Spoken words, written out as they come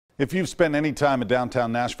If you've spent any time in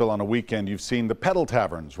downtown Nashville on a weekend, you've seen the pedal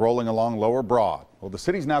taverns rolling along Lower Broad. Well, the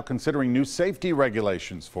city's now considering new safety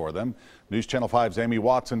regulations for them. News Channel 5's Amy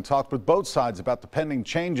Watson talked with both sides about the pending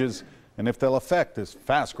changes and if they'll affect this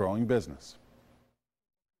fast-growing business.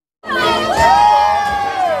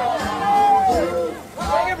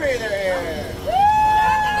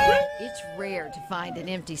 It's rare to find an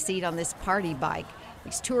empty seat on this party bike.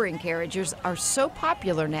 These touring carriages are so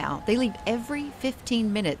popular now, they leave every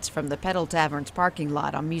 15 minutes from the Pedal Tavern's parking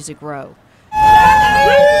lot on Music Row.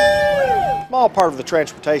 Small part of the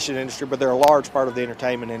transportation industry, but they're a large part of the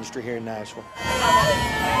entertainment industry here in Nashville.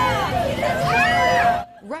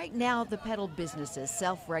 Right now, the pedal businesses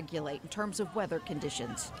self-regulate in terms of weather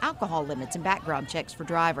conditions, alcohol limits, and background checks for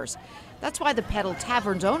drivers. That's why the Pedal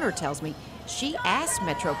Tavern's owner tells me she asked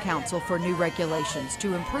Metro Council for new regulations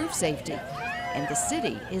to improve safety, and the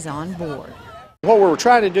city is on board. What we're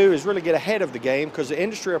trying to do is really get ahead of the game because the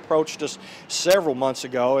industry approached us several months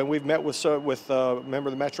ago, and we've met with a member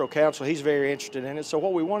of the Metro Council. He's very interested in it. So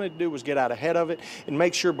what we wanted to do was get out ahead of it and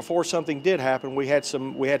make sure before something did happen, we had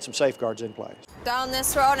some safeguards in place. Down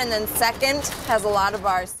this road, and then second has a lot of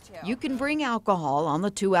bars too. You can bring alcohol on the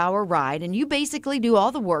 2-hour ride, and you basically do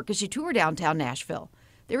all the work as you tour downtown Nashville.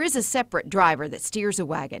 There is a separate driver that steers a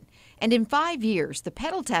wagon, and in 5 years, the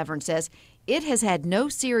Pedal Tavern says it has had no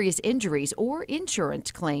serious injuries or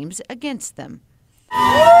insurance claims against them.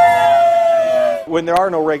 When there are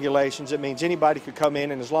no regulations, it means anybody could come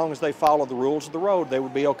in, and as long as they follow the rules of the road, they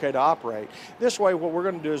would be okay to operate. This way, what we're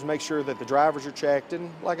going to do is make sure that the drivers are checked, and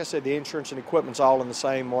like I said, the insurance and equipment's all in the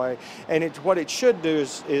same way. And what it should do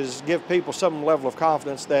is give people some level of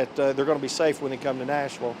confidence that they're going to be safe when they come to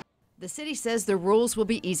Nashville. The city says the rules will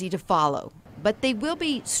be easy to follow, but they will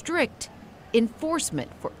be strict enforcement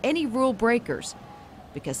for any rule breakers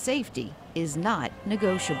because safety is not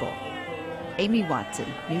negotiable. Amy Watson,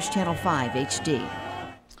 News Channel 5 HD.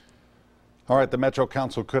 All right, the Metro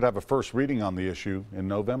Council could have a first reading on the issue in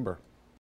November.